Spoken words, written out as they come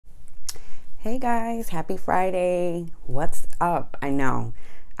Hey guys, happy Friday. What's up? I know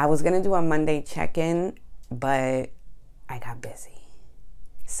I was gonna do a Monday check-in, but I got busy.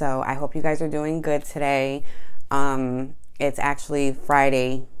 So I hope you guys are doing good today. It's actually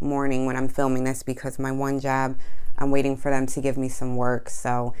Friday morning when I'm filming this because my one job, I'm waiting for them to give me some work.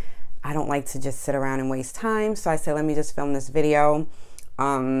 So I don't like to just sit around and waste time. So I said, let me just film this video.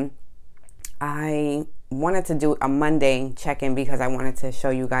 I wanted to do a Monday check-in because I wanted to show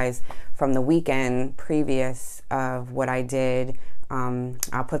you guys from the weekend previous of what I did.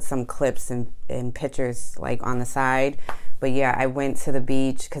 I'll put some clips and pictures like on the side. But yeah, I went to the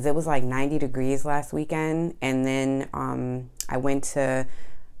beach because it was like 90 degrees last weekend. And then I went to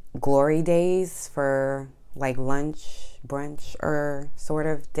Glory Days for like lunch, brunch, or sort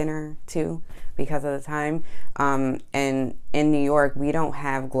of dinner too, because of the time. And in New York, we don't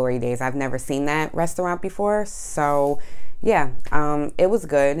have Glory Days. I've never seen that restaurant before. So yeah, it was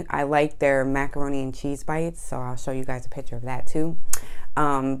good. I like their macaroni and cheese bites, so I'll show you guys a picture of that too.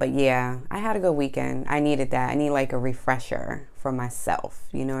 But yeah, I had a good weekend. I needed that. I need like a refresher for myself.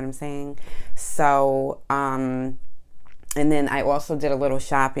 You know what I'm saying? So, and then I also did a little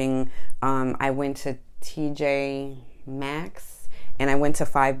shopping. I went to TJMaxx and I went to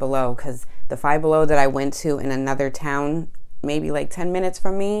Five Below because the Five Below that I went to in another town, maybe like 10 minutes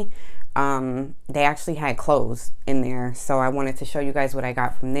from me, they actually had clothes in there. So I wanted to show you guys what I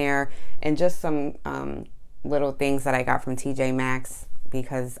got from there and just some little things that I got from TJMaxx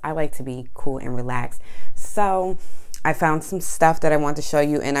because I like to be cool and relaxed. So I found some stuff that I want to show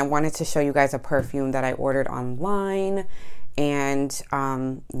you, and I wanted to show you guys a perfume that I ordered online. And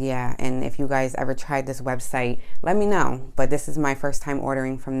yeah, and if you guys ever tried this website, let me know. But this is my first time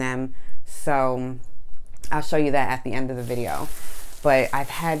ordering from them, so I'll show you that at the end of the video. But I've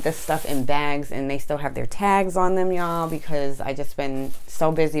had this stuff in bags and they still have their tags on them, y'all, because I just been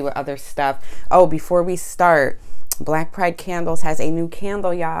so busy with other stuff. Oh, before we start, Black Pride Candles has a new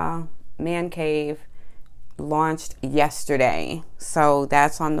candle, y'all. Man Cave launched yesterday, so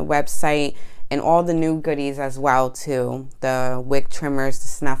that's on the website. And all the new goodies as well too. The wick trimmers, the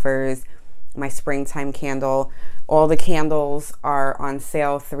snuffers, my springtime candle. All the candles are on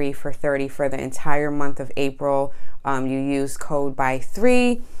sale 3 for $30 for the entire month of April. You use code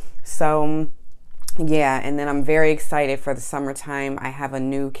BUY3. So yeah, and then I'm very excited for the summertime. I have a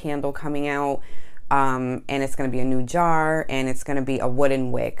new candle coming out. And it's going to be a new jar, and it's going to be a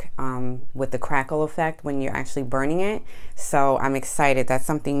wooden wick with the crackle effect when you're actually burning it. So I'm excited. That's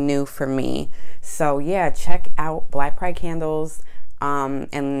something new for me. So yeah, check out Black Pride Candles,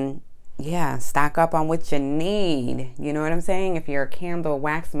 and yeah, stock up on what you need. You know what I'm saying? If you're a candle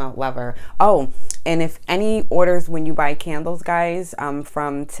wax melt lover. Oh, and if any orders when you buy candles, guys,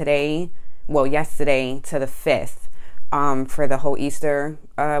 from today, well, yesterday to the 5th, for the whole Easter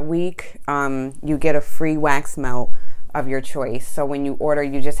week, you get a free wax melt of your choice. So when you order,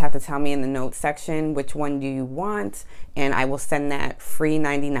 you just have to tell me in the notes section which one do you want, and I will send that free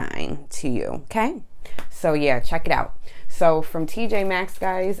 99 to you. Okay, so yeah, check it out. So from TJMaxx,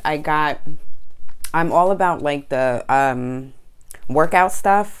 guys, I'm all about like the workout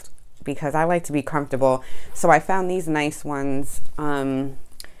stuff because I like to be comfortable. So I found these nice ones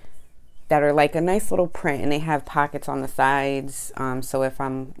that are like a nice little print, and they have pockets on the sides. So if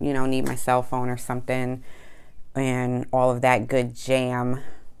I'm, you know, need my cell phone or something and all of that good jam,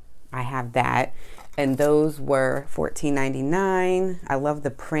 I have that. And those were $14.99. I love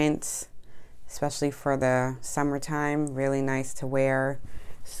the print, especially for the summertime. Really nice to wear.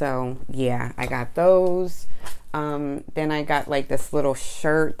 So yeah, I got those. Then I got like this little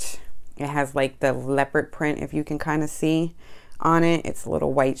shirt. It has like the leopard print, if you can kind of see on it. It's a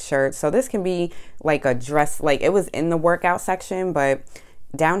little white shirt. So this can be like a dress, like it was in the workout section, but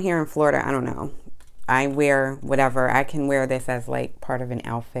down here in Florida, I don't know, I wear whatever. I can wear this as like part of an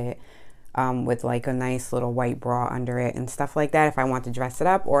outfit with like a nice little white bra under it and stuff like that if I want to dress it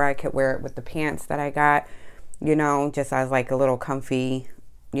up, or I could wear it with the pants that I got, you know, just as like a little comfy,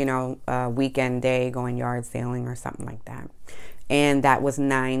 you know, weekend day going yard sailing or something like that. And that was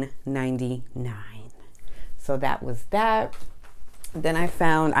 $9.99. So that was that. Then I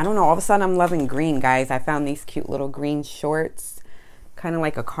found, I don't know, all of a sudden I'm loving green, guys. I found these cute little green shorts, kind of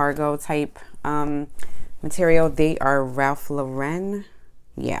like a cargo type material. They are Ralph Lauren.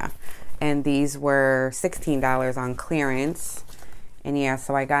 Yeah. And these were $16 on clearance. And yeah,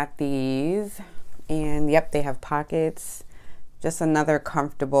 so I got these. And yep, they have pockets. Just another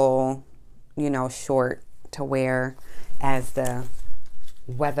comfortable, you know, short to wear as the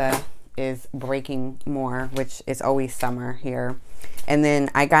weather is breaking more, which is always summer here. And then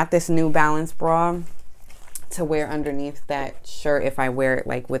I got this New Balance bra to wear underneath that shirt if I wear it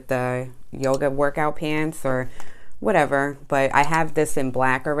like with the yoga workout pants or whatever. But I have this in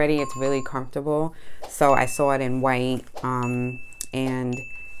black already. It's really comfortable. So I saw it in white. And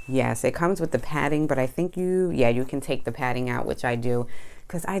yes, it comes with the padding, but I think you can take the padding out, which I do,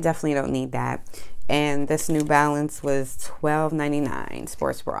 because I definitely don't need that. And this New Balance was $12.99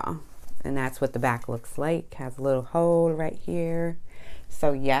 sports bra. And that's what the back looks like. Has a little hole right here.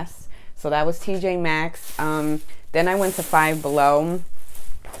 So yes, so that was TJ Maxx. Then I went to Five Below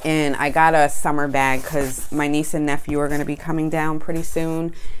and I got a summer bag because my niece and nephew are going to be coming down pretty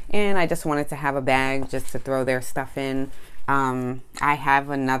soon. And I just wanted to have a bag just to throw their stuff in. I have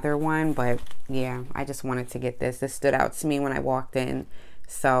another one, but yeah, I just wanted to get this. This stood out to me when I walked in.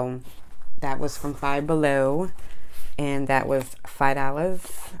 So that was from Five Below. And that was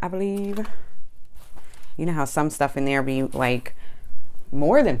 $5, I believe. You know how some stuff in there be like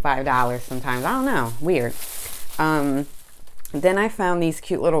more than $5 sometimes. I don't know. Weird. Then I found these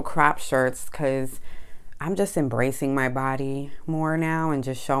cute little crop shirts because I'm just embracing my body more now and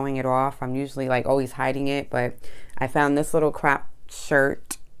just showing it off. I'm usually like always hiding it, but I found this little crop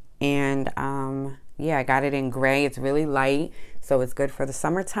shirt and yeah, I got it in gray. It's really light, so it's good for the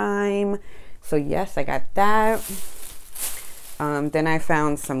summertime. So yes, I got that. Then I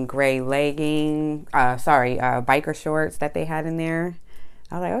found some gray biker shorts that they had in there.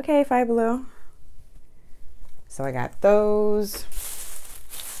 I was like, okay, Five Below. So I got those.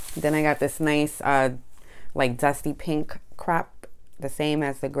 Then I got this nice, like dusty pink crop, the same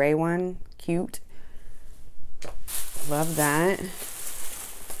as the gray one. Cute. Love that.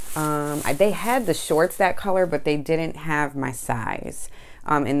 They had the shorts that color, but they didn't have my size.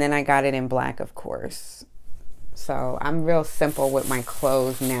 And then I got it in black, of course. So I'm real simple with my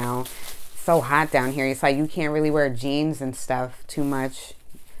clothes now. It's so hot down here. It's like you can't really wear jeans and stuff too much.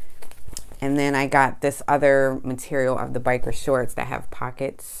 And then I got this other material of the biker shorts that have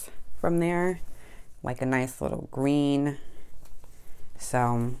pockets from there. Like a nice little green.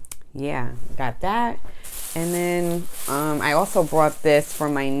 So yeah, got that. And then I also brought this for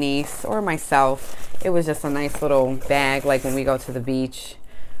my niece or myself. It was just a nice little bag, like when we go to the beach,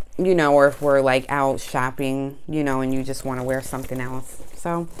 you know, or if we're like out shopping, you know, and you just want to wear something else.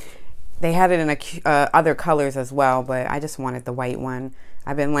 So they had it in other colors as well, but I just wanted the white one.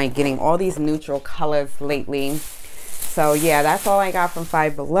 I've been like getting all these neutral colors lately. So yeah, that's all I got from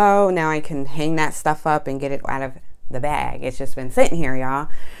Five Below. Now I can hang that stuff up and get it out of the bag. It's just been sitting here, y'all.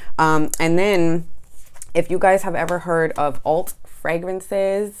 And then if you guys have ever heard of alt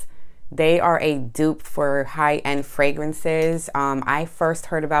fragrances, they are a dupe for high-end fragrances. I first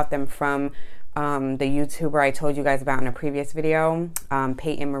heard about them from the YouTuber I told you guys about in a previous video,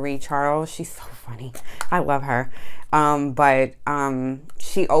 Peyton Marie Charles. She's so funny. I love her. But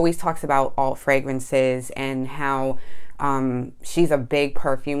she always talks about alt fragrances and how she's a big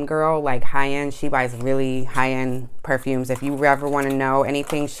perfume girl, like high-end. She buys really high-end perfumes. If you ever want to know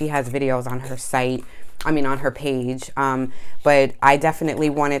anything, she has videos on her site. I mean, on her page. But I definitely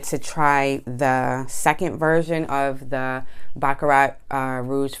wanted to try the second version of the Baccarat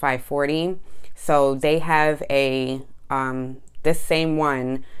Rouge 540. So they have a, this same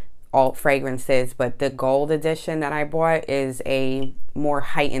one, alt fragrances, but the gold edition that I bought is a more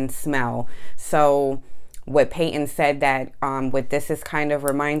heightened smell. So what Peyton said that what this is kind of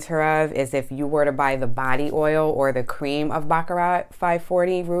reminds her of is if you were to buy the body oil or the cream of Baccarat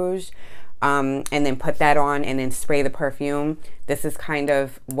 540 Rouge, and then put that on and then spray the perfume, this is kind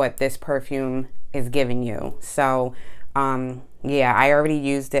of what this perfume is giving you. So yeah, I already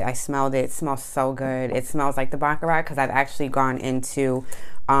used it. I smelled it. It smells so good. It smells like the Baccarat because I've actually gone into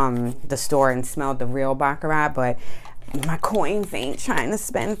the store and smelled the real Baccarat, but my coins ain't trying to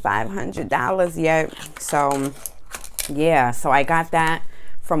spend $500 yet. So yeah, so I got that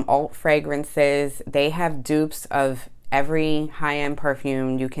from Alt Fragrances. They have dupes of every high-end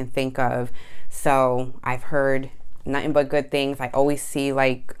perfume you can think of. So I've heard nothing but good things. I always see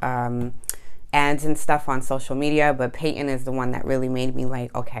like ads and stuff on social media, but Peyton is the one that really made me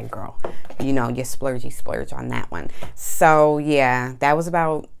like, okay girl, you know, you splurge on that one. So yeah, that was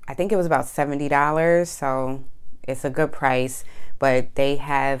about, I think it was about $70. So it's a good price, but they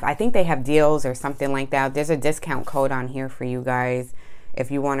have, I think they have deals or something like that. There's a discount code on here for you guys if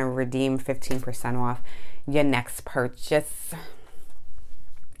you want to redeem 15% off your next purchase.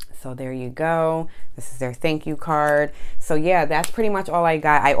 So there you go. This is their thank you card. So yeah, that's pretty much all I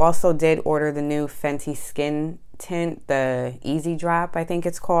got. I also did order the new Fenty Skin Tint, the Easy Drop, I think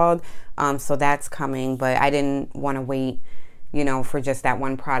it's called. So that's coming, but I didn't want to wait you know, for just that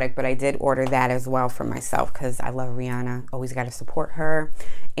one product, but I did order that as well for myself because I love Rihanna. Always got to support her.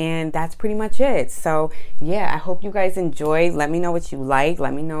 And that's pretty much it. So yeah, I hope you guys enjoyed. Let me know what you like.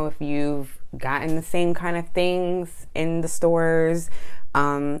 Let me know if you've gotten the same kind of things in the stores.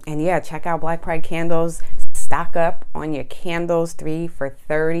 And yeah, check out Black Pride Candles. Stock up on your candles, 3 for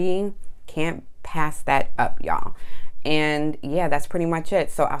 $30. Can't pass that up, y'all. And yeah, that's pretty much it.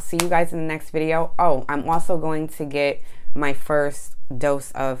 So I'll see you guys in the next video. Oh, I'm also going to get my first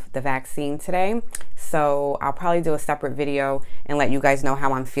dose of the vaccine today. So I'll probably do a separate video and let you guys know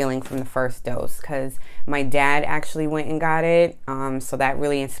how I'm feeling from the first dose, because my dad actually went and got it. So that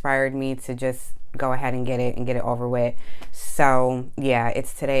really inspired me to just go ahead and get it over with. So yeah,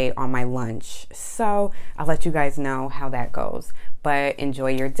 it's today on my lunch. So I'll let you guys know how that goes. But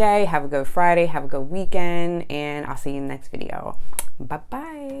enjoy your day. Have a good Friday. Have a good weekend. And I'll see you in the next video.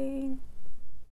 Bye-bye.